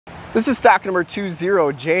This is stock number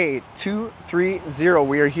 20J230.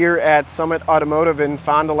 We are here at Summit Automotive in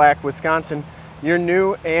Fond du Lac, Wisconsin, your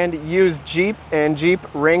new and used Jeep and Jeep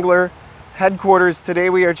Wrangler headquarters. Today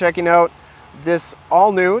we are checking out this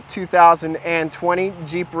all-new 2020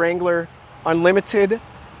 Jeep Wrangler Unlimited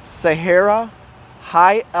Sahara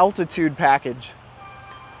High Altitude Package.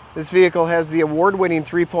 This vehicle has the award-winning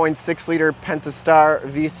 3.6-liter Pentastar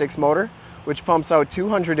V6 motor, which pumps out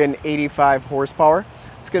 285 horsepower.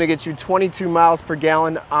 It's going to get you 22 miles per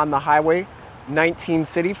gallon on the highway, 19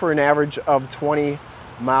 city for an average of 20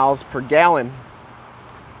 miles per gallon.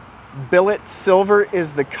 Billet Silver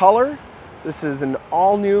is the color. This is an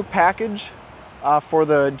all-new package for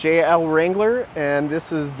the JL Wrangler, and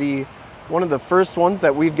this is one of the first ones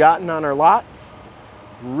that we've gotten on our lot.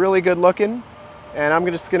 Really good looking, and I'm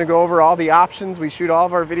just going to go over all the options. We shoot all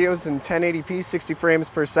of our videos in 1080p, 60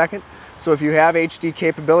 frames per second. So if you have HD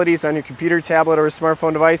capabilities on your computer, tablet, or a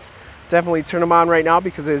smartphone device, definitely turn them on right now,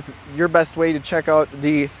 because it's your best way to check out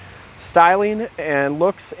the styling and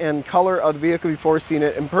looks and color of the vehicle before seeing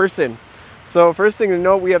it in person. So first thing to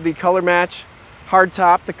note, we have the color match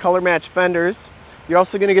hardtop, the color match fenders. You're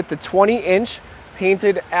also going to get the 20-inch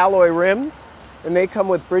painted alloy rims, and they come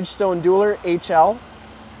with Bridgestone Dueler HL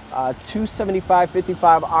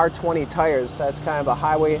 275/55 R20 tires. That's kind of a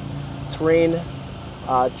highway terrain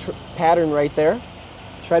pattern right there,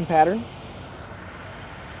 tread pattern.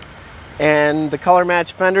 And the color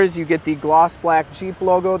match fenders, you get the gloss black Jeep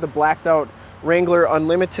logo, the blacked out Wrangler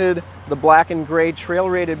Unlimited, the black and gray trail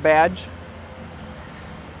rated badge.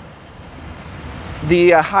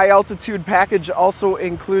 The high altitude package also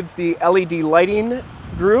includes the LED lighting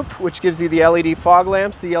group, which gives you the LED fog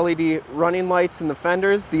lamps, the LED running lights in the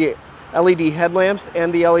fenders, the LED headlamps,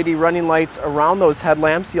 and the LED running lights around those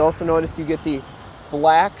headlamps. You also notice you get the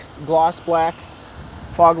black, gloss black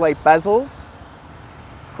fog light bezels.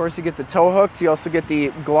 Of course, you get the tow hooks. You also get the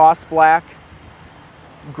gloss black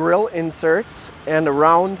grille inserts, and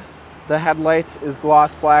around the headlights is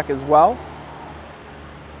gloss black as well.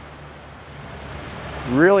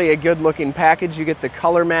 Really a good looking package. You get the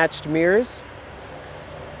color matched mirrors,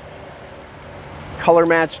 color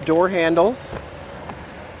matched door handles.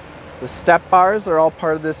 The step bars are all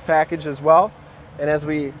part of this package as well. And as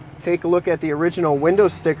we take a look at the original window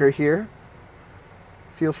sticker here,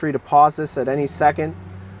 feel free to pause this at any second.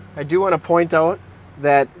 I do want to point out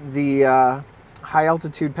that the high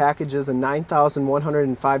altitude package is a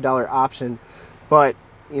 $9,105 option, but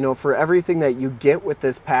you know, for everything that you get with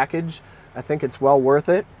this package, I think it's well worth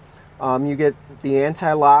it. You get the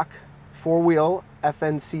anti-lock 4-wheel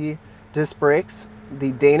FNC disc brakes,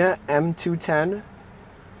 the Dana M210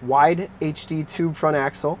 wide HD tube front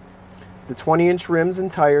axle, the 20-inch rims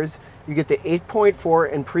and tires. You get the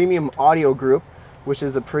 8.4 and premium audio group, which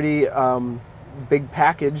is a pretty big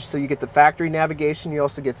package. So you get the factory navigation. You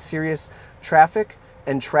also get Sirius traffic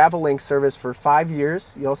and Travel-Link service for 5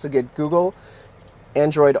 years. You also get Google,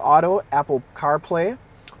 Android Auto, Apple CarPlay,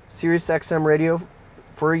 Sirius XM radio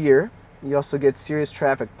for a year. You also get Sirius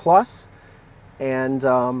Traffic Plus, and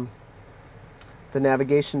the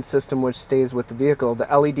navigation system, which stays with the vehicle. The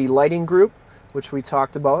LED lighting group, which we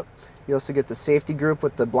talked about. You also get the safety group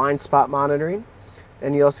with the blind spot monitoring,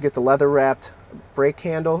 and you also get the leather wrapped brake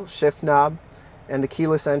handle, shift knob, and the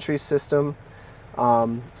keyless entry system.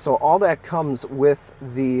 So all that comes with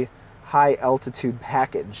the high altitude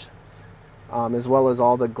package, as well as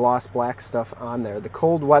all the gloss black stuff on there. The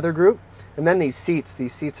cold weather group, and then these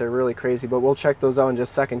seats are really crazy, but we'll check those out in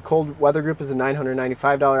just a second. Cold weather group is a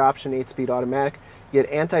 $995 option, 8-speed automatic. You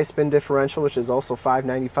get anti-spin differential, which is also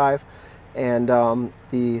 $595, and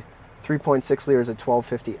the 3.6 liter is a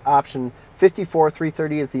 $1,250 option.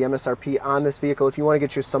 $54,330 is the MSRP on this vehicle. If you want to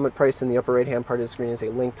get your Summit price, in the upper right hand part of the screen is a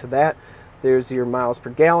link to that. There's your miles per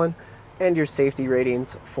gallon and your safety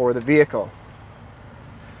ratings for the vehicle.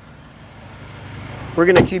 We're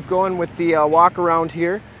going to keep going with the walk around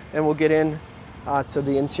here, and we'll get in to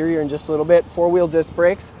the interior in just a little bit. 4-wheel disc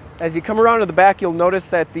brakes. As you come around to the back, you'll notice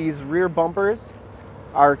that these rear bumpers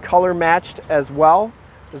are color matched as well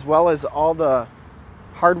as all the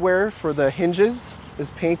hardware for the hinges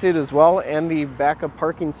is painted as well, and the backup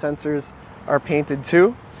parking sensors are painted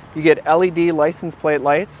too. You get LED license plate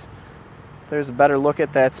lights. There's a better look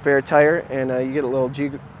at that spare tire, and you get a little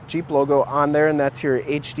Jeep logo on there, and that's your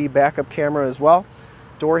HD backup camera as well.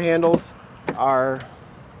 Door handles are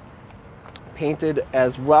painted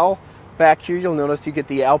as well. Back here you'll notice you get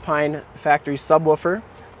the Alpine factory subwoofer.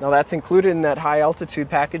 Now that's included in that high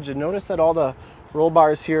altitude package, and notice that all the roll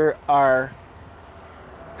bars here are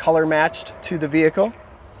color matched to the vehicle.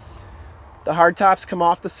 The hard tops come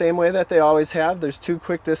off the same way that they always have. There's 2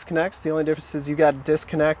 quick disconnects. The only difference is you got a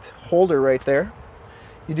disconnect holder right there.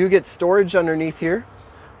 You do get storage underneath here,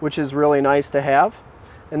 which is really nice to have.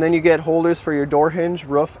 And then you get holders for your door hinge,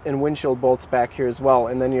 roof, and windshield bolts back here as well.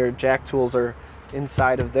 And then your jack tools are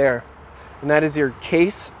inside of there. And that is your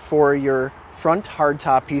case for your front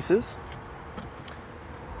hardtop pieces.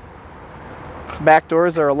 Back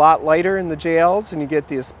doors are a lot lighter in the JLs, and you get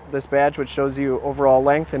this badge which shows you overall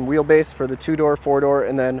length and wheelbase for the 2-door, 4-door,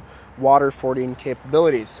 and then water fording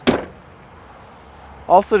capabilities.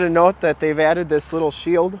 Also to note that they've added this little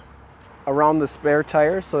shield around the spare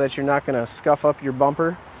tire so that you're not going to scuff up your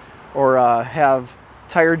bumper or have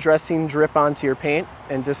tire dressing drip onto your paint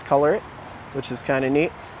and discolor it, which is kind of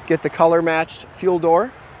neat. Get the color matched fuel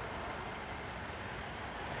door.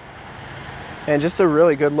 And just a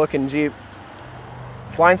really good looking Jeep.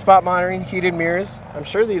 Blind spot monitoring, heated mirrors. I'm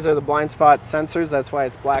sure these are the blind spot sensors, that's why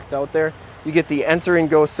it's blacked out there. You get the enter and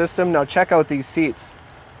go system. Now check out these seats.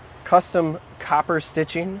 Custom copper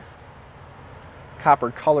stitching,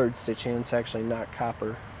 copper colored stitching. It's actually not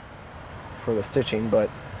copper for the stitching, but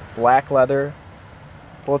black leather.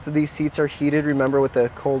 Both of these seats are heated, remember, with the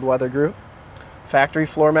cold weather group. Factory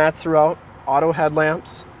floor mats throughout, auto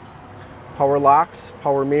headlamps, power locks,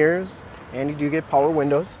 power mirrors, and you do get power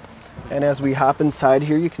windows. And as we hop inside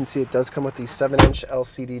here, you can see it does come with the 7-inch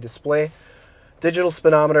LCD display, digital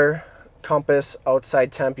speedometer, compass,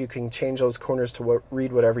 outside temp. You can change those corners to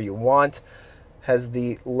read whatever you want. Has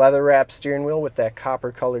the leather wrapped steering wheel with that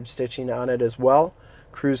copper colored stitching on it as well.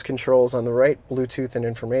 Cruise controls on the right, Bluetooth and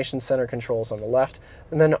information center controls on the left,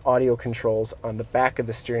 and then audio controls on the back of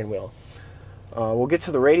the steering wheel. We'll get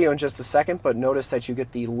to the radio in just a second, but notice that you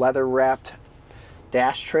get the leather wrapped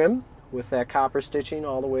dash trim with that copper stitching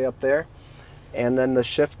all the way up there, and then the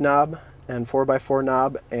shift knob and 4x4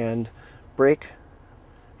 knob and brake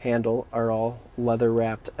handle are all leather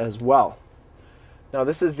wrapped as well. Now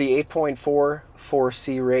this is the 8.4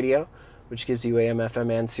 4C radio, which gives you AM,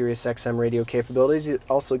 FM, and Sirius XM radio capabilities. It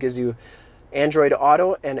also gives you Android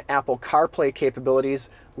Auto and Apple CarPlay capabilities.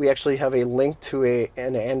 We actually have a link to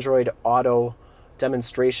an Android Auto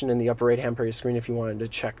demonstration in the upper right hand part of your screen if you wanted to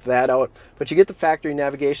check that out. But you get the factory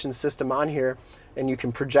navigation system on here, and you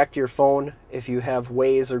can project your phone if you have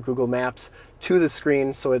Waze or Google Maps to the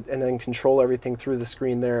screen, and then control everything through the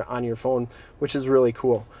screen there on your phone, which is really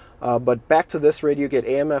cool. But back to this radio, you get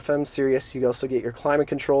AM, FM, Sirius. You also get your climate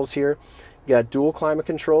controls here. You got dual climate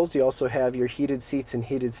controls. You also have your heated seats and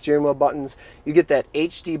heated steering wheel buttons. You get that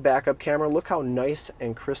HD backup camera. Look how nice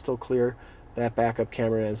and crystal clear that backup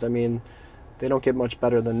camera is. I mean, they don't get much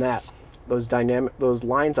better than that. Those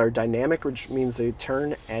lines are dynamic, which means they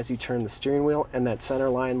turn as you turn the steering wheel, and that center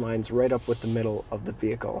line lines right up with the middle of the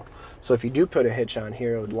vehicle. So if you do put a hitch on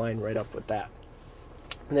here, it would line right up with that.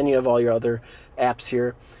 And then you have all your other apps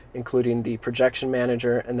here, including the projection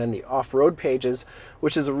manager and then the off-road pages,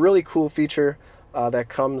 which is a really cool feature that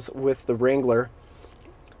comes with the Wrangler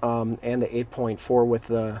and the 8.4 with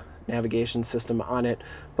the navigation system on it.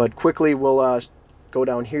 But quickly we'll go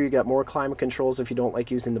down here. You got more climate controls if you don't like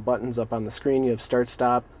using the buttons up on the screen. You have start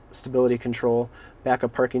stop, stability control,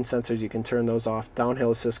 backup parking sensors. You can turn those off,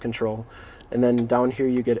 downhill assist control, and then down here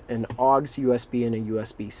you get an AUX USB and a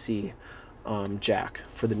USB-C jack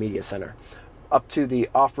for the media center. Up to the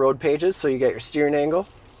off-road pages, so you get your steering angle.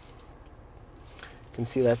 You can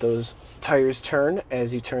see that those tires turn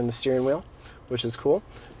as you turn the steering wheel, which is cool.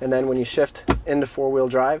 And then when you shift into four-wheel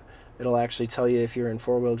drive, it'll actually tell you if you're in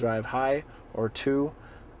four-wheel drive high or 2,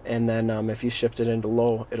 and then if you shift it into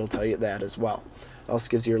low, it'll tell you that as well. It also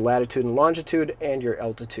gives you your latitude and longitude and your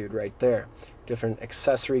altitude right there. Different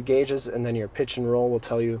accessory gauges, and then your pitch and roll will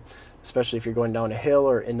tell you, especially if you're going down a hill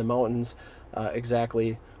or in the mountains,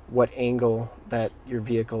 exactly what angle that your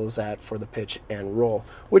vehicle is at for the pitch and roll,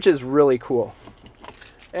 which is really cool.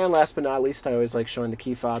 And last but not least, I always like showing the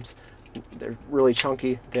key fobs. They're really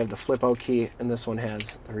chunky. They have the flip out key, and this one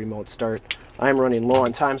has the remote start. I'm running low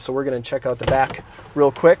on time, so we're going to check out the back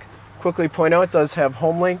real quick. Quickly point out, it does have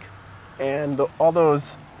Homelink, and all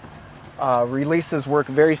those releases work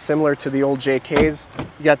very similar to the old JKs.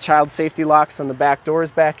 You got child safety locks on the back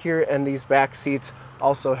doors back here, and these back seats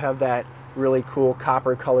also have that really cool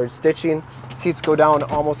copper colored stitching. Seats go down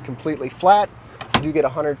almost completely flat. You do get a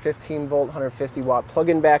 115 volt, 150 watt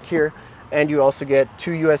plug-in back here, and you also get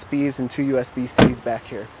 2 USBs and 2 USB-Cs back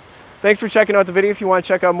here. Thanks for checking out the video. If you want to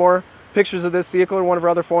check out more pictures of this vehicle or one of our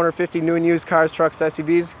other 450 new and used cars, trucks,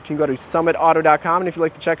 SUVs, you can go to summitauto.com. And if you'd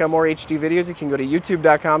like to check out more HD videos, you can go to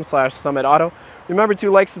youtube.com/summitauto. Remember to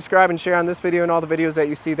like, subscribe, and share on this video and all the videos that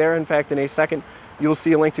you see there. In fact, in a second, you'll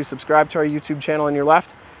see a link to subscribe to our YouTube channel on your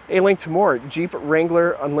left. a link to more Jeep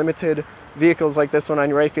Wrangler Unlimited vehicles like this one on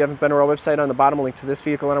your right. If you haven't been to our website, on the bottom, a link to this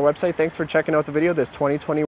vehicle on our website. Thanks for checking out the video, this 2020